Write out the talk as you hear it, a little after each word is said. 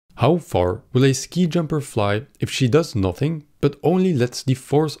How far will a ski jumper fly if she does nothing but only lets the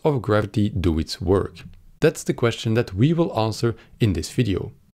force of gravity do its work? That's the question that we will answer in this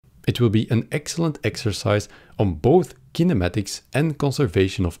video. It will be an excellent exercise on both kinematics and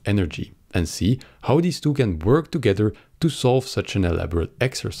conservation of energy, and see how these two can work together to solve such an elaborate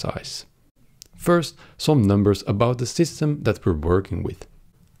exercise. First, some numbers about the system that we're working with.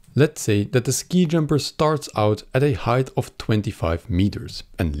 Let's say that the ski jumper starts out at a height of 25 meters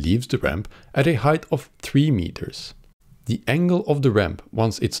and leaves the ramp at a height of 3 meters. The angle of the ramp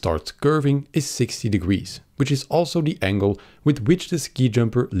once it starts curving is 60 degrees, which is also the angle with which the ski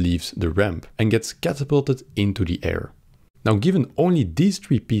jumper leaves the ramp and gets catapulted into the air. Now, given only these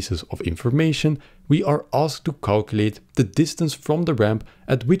three pieces of information, we are asked to calculate the distance from the ramp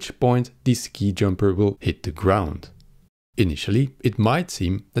at which point the ski jumper will hit the ground. Initially, it might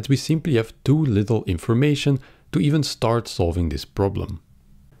seem that we simply have too little information to even start solving this problem.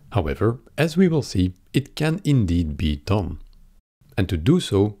 However, as we will see, it can indeed be done. And to do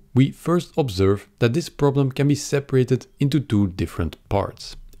so, we first observe that this problem can be separated into two different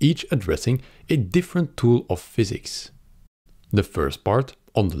parts, each addressing a different tool of physics. The first part,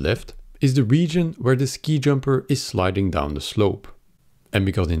 on the left, is the region where the ski jumper is sliding down the slope. And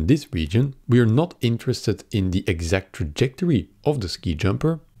because in this region we are not interested in the exact trajectory of the ski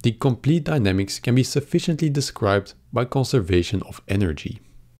jumper, the complete dynamics can be sufficiently described by conservation of energy.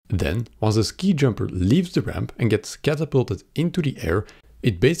 Then, once the ski jumper leaves the ramp and gets catapulted into the air,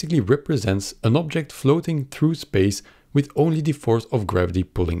 it basically represents an object floating through space with only the force of gravity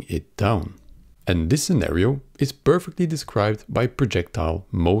pulling it down. And this scenario is perfectly described by projectile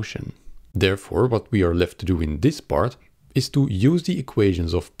motion. Therefore, what we are left to do in this part is to use the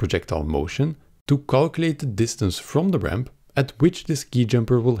equations of projectile motion to calculate the distance from the ramp at which the ski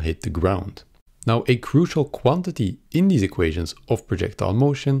jumper will hit the ground. Now, a crucial quantity in these equations of projectile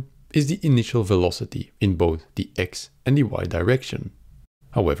motion is the initial velocity in both the x and the y direction.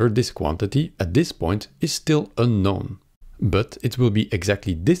 However, this quantity at this point is still unknown, but it will be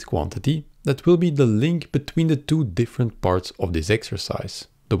exactly this quantity that will be the link between the two different parts of this exercise,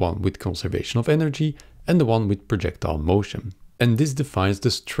 the one with conservation of energy and the one with projectile motion. And this defines the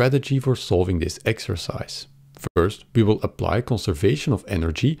strategy for solving this exercise. First, we will apply conservation of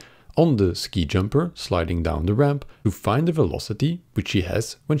energy on the ski jumper sliding down the ramp to find the velocity which she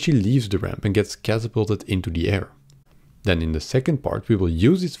has when she leaves the ramp and gets catapulted into the air. Then in the second part we will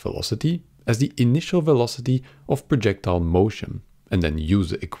use this velocity as the initial velocity of projectile motion, and then use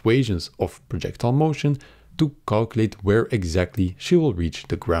the equations of projectile motion to calculate where exactly she will reach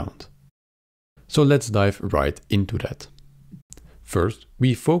the ground. So let's dive right into that. First,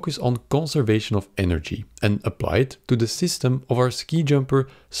 we focus on conservation of energy and apply it to the system of our ski jumper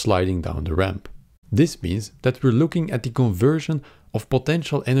sliding down the ramp. This means that we're looking at the conversion of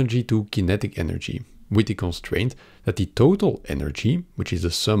potential energy to kinetic energy, with the constraint that the total energy, which is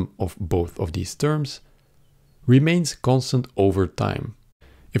the sum of both of these terms, remains constant over time.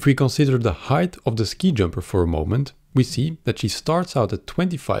 If we consider the height of the ski jumper for a moment, we see that she starts out at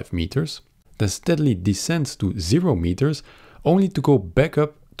 25 meters, then steadily descends to 0 meters, only to go back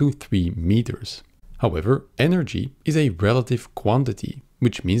up to 3 meters. However, energy is a relative quantity,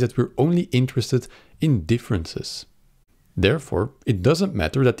 which means that we're only interested in differences. Therefore, it doesn't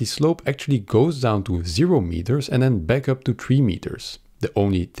matter that the slope actually goes down to 0 meters and then back up to 3 meters. The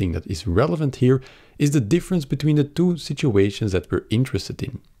only thing that is relevant here is the difference between the two situations that we're interested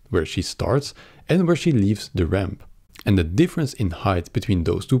in, where she starts and where she leaves the ramp. And the difference in height between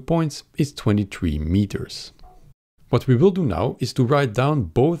those 2 points is 23 meters. What we will do now is to write down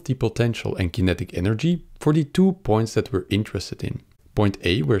both the potential and kinetic energy for the 2 points that we're interested in. Point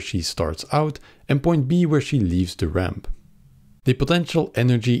A where she starts out and point B where she leaves the ramp. The potential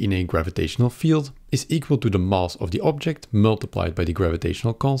energy in a gravitational field is equal to the mass of the object multiplied by the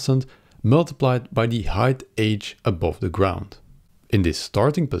gravitational constant multiplied by the height h above the ground. In this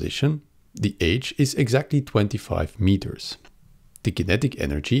starting position, the h is exactly 25 meters. The kinetic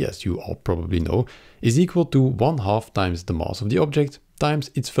energy, as you all probably know, is equal to 1/2 times the mass of the object times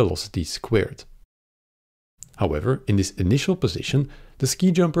its velocity squared. However, in this initial position, the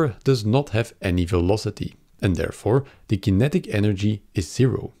ski jumper does not have any velocity, and therefore the kinetic energy is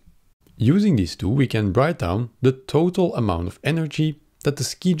 0. Using these two, we can write down the total amount of energy that the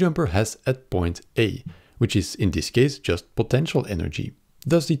ski jumper has at point A, which is in this case just potential energy.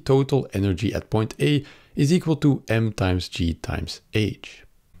 Thus the total energy at point A is equal to m times g times h.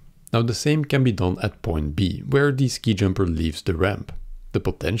 Now the same can be done at point B, where the ski jumper leaves the ramp. The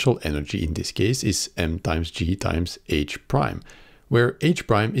potential energy in this case is m times g times h prime, where h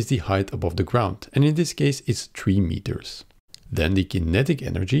prime is the height above the ground, and in this case it's 3 meters. Then the kinetic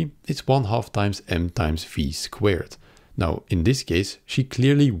energy is 1/2 times m times v squared. Now, in this case, she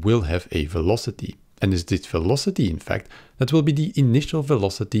clearly will have a velocity. And it's this velocity, in fact, that will be the initial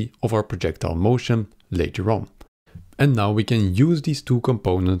velocity of our projectile motion later on. And now we can use these two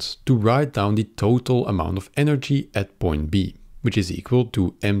components to write down the total amount of energy at point B, which is equal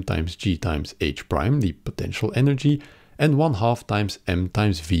to m times g times h prime, the potential energy, and 1/2 times m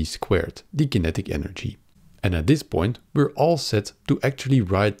times v squared, the kinetic energy. And at this point, we're all set to actually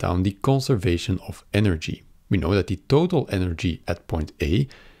write down the conservation of energy. We know that the total energy at point A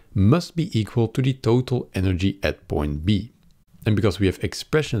must be equal to the total energy at point B. And because we have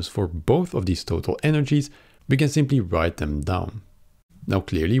expressions for both of these total energies, we can simply write them down. Now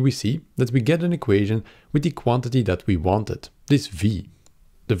clearly we see that we get an equation with the quantity that we wanted, this v,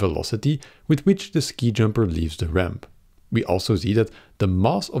 the velocity with which the ski jumper leaves the ramp. We also see that the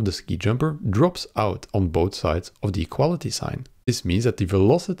mass of the ski jumper drops out on both sides of the equality sign. This means that the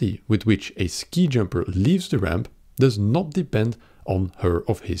velocity with which a ski jumper leaves the ramp does not depend on her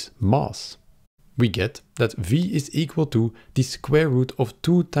or his mass. We get that v is equal to the square root of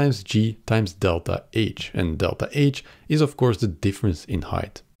 2 times g times delta h, and delta h is of course the difference in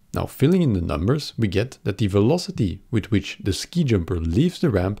height. Now filling in the numbers, we get that the velocity with which the ski jumper leaves the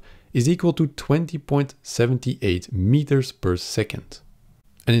ramp is equal to 20.78 meters per second.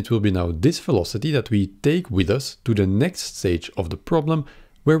 And it will be now this velocity that we take with us to the next stage of the problem,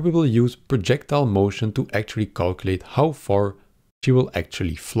 where we will use projectile motion to actually calculate how far she will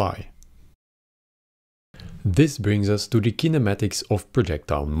actually fly. This brings us to the kinematics of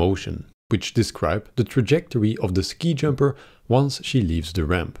projectile motion, which describe the trajectory of the ski jumper once she leaves the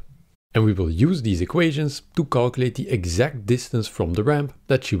ramp. And we will use these equations to calculate the exact distance from the ramp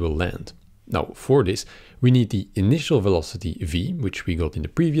that she will land. Now, for this, we need the initial velocity v, which we got in the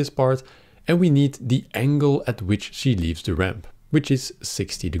previous part, and we need the angle at which she leaves the ramp, which is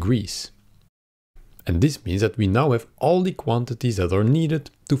 60 degrees. And this means that we now have all the quantities that are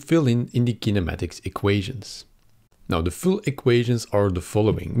needed to fill in the kinematics equations. Now, the full equations are the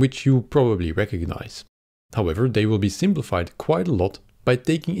following, which you probably recognize. However, they will be simplified quite a lot by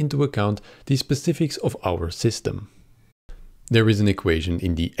taking into account the specifics of our system. There is an equation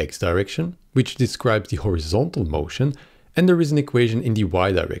in the x direction, which describes the horizontal motion, and there is an equation in the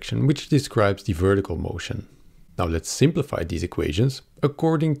y direction, which describes the vertical motion. Now let's simplify these equations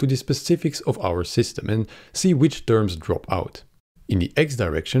according to the specifics of our system and see which terms drop out. In the x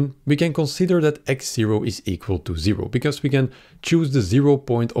direction, we can consider that x0 is equal to 0, because we can choose the 0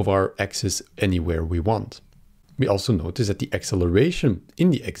 point of our axis anywhere we want. We also notice that the acceleration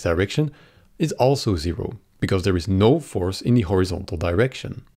in the x direction is also 0, because there is no force in the horizontal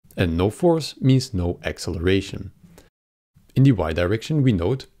direction, and no force means no acceleration. In the y direction, we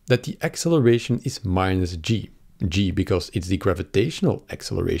note that the acceleration is minus g. G because it's the gravitational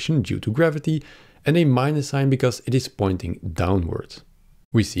acceleration due to gravity, and a minus sign because it is pointing downwards.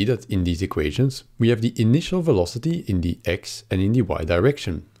 We see that in these equations, we have the initial velocity in the x and in the y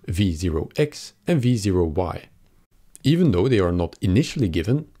direction, v0x and v0y. Even though they are not initially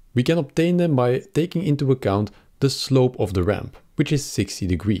given, we can obtain them by taking into account the slope of the ramp, which is 60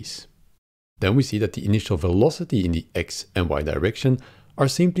 degrees. Then we see that the initial velocity in the x and y direction are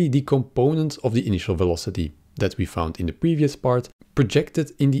simply the components of the initial velocity that we found in the previous part,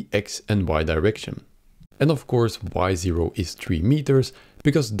 projected in the x and y direction. And of course y0 is 3 meters,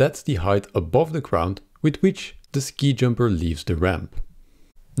 because that's the height above the ground with which the ski jumper leaves the ramp.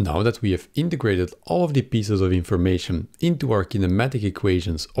 Now that we have integrated all of the pieces of information into our kinematic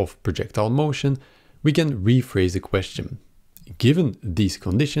equations of projectile motion, we can rephrase the question. Given these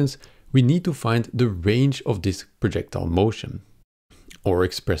conditions, we need to find the range of this projectile motion. Or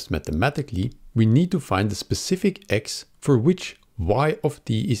expressed mathematically, we need to find the specific x for which y of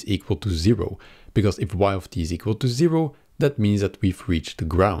t is equal to 0, because if y of t is equal to 0, that means that we've reached the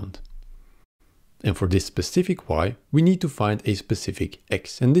ground. And for this specific y, we need to find a specific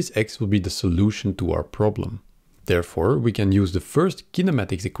x, and this x will be the solution to our problem. Therefore, we can use the first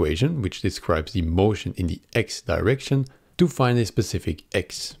kinematics equation, which describes the motion in the x direction, to find a specific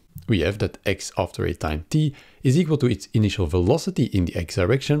x. We have that x after a time t is equal to its initial velocity in the x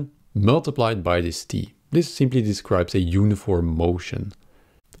direction multiplied by this t. This simply describes a uniform motion.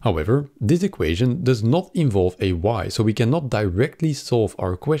 However, this equation does not involve a y, so we cannot directly solve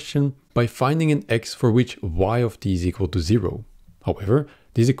our question by finding an x for which y of t is equal to 0. However,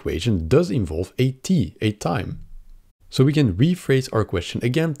 this equation does involve a t, a time. So we can rephrase our question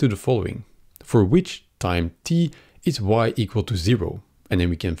again to the following. For which time t is y equal to 0? And then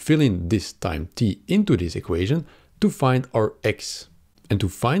we can fill in this time t into this equation to find our x. And to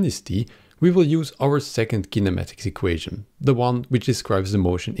find this t, we will use our second kinematics equation, the one which describes the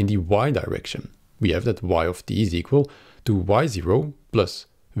motion in the y direction. We have that y of t is equal to y0 plus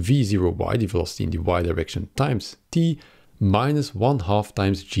v0y, the velocity in the y direction, times t minus 1/2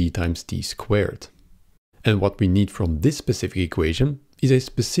 times g times t squared. And what we need from this specific equation is a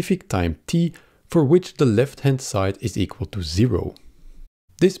specific time t for which the left-hand side is equal to 0.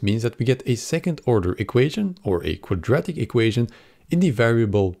 This means that we get a second-order equation, or a quadratic equation, in the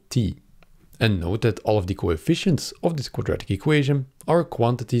variable t. And note that all of the coefficients of this quadratic equation are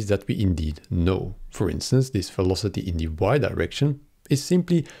quantities that we indeed know. For instance, this velocity in the y direction is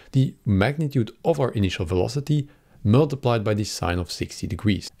simply the magnitude of our initial velocity multiplied by the sine of 60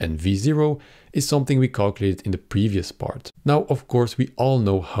 degrees. And v0 is something we calculated in the previous part. Now, of course, we all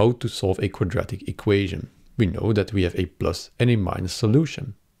know how to solve a quadratic equation. We know that we have a plus and a minus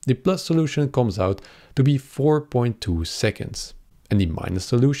solution. The plus solution comes out to be 4.2 seconds. And the minus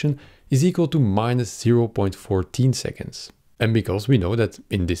solution is equal to minus 0.14 seconds. And because we know that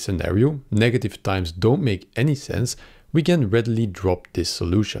in this scenario, negative times don't make any sense, we can readily drop this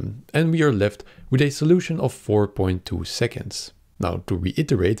solution, and we are left with a solution of 4.2 seconds. Now, to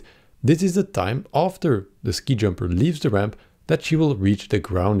reiterate, this is the time after the ski jumper leaves the ramp that she will reach the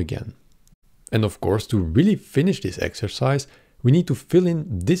ground again. And of course, to really finish this exercise, we need to fill in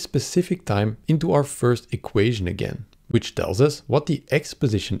this specific time into our first equation again, which tells us what the x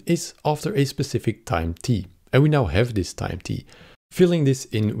position is after a specific time t. And we now have this time t. Filling this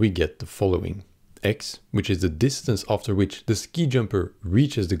in, we get the following. X, which is the distance after which the ski jumper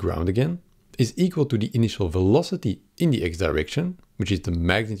reaches the ground again, is equal to the initial velocity in the x direction, which is the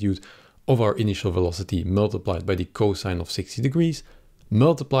magnitude of our initial velocity multiplied by the cosine of 60 degrees,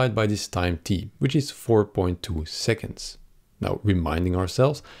 multiplied by this time t, which is 4.2 seconds. Now, reminding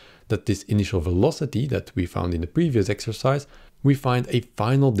ourselves that this initial velocity that we found in the previous exercise, we find a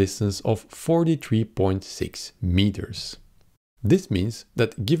final distance of 43.6 meters. This means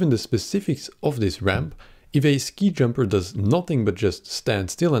that given the specifics of this ramp, if a ski jumper does nothing but just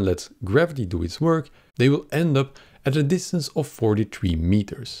stand still and lets gravity do its work, they will end up at a distance of 43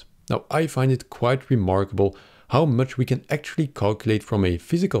 meters. Now, I find it quite remarkable how much we can actually calculate from a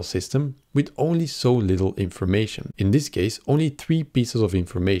physical system with only so little information. In this case, only 3 pieces of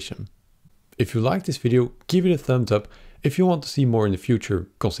information. If you like this video, give it a thumbs up. If you want to see more in the future,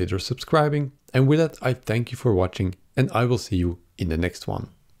 consider subscribing. And with that, I thank you for watching, and I will see you in the next one.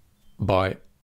 Bye.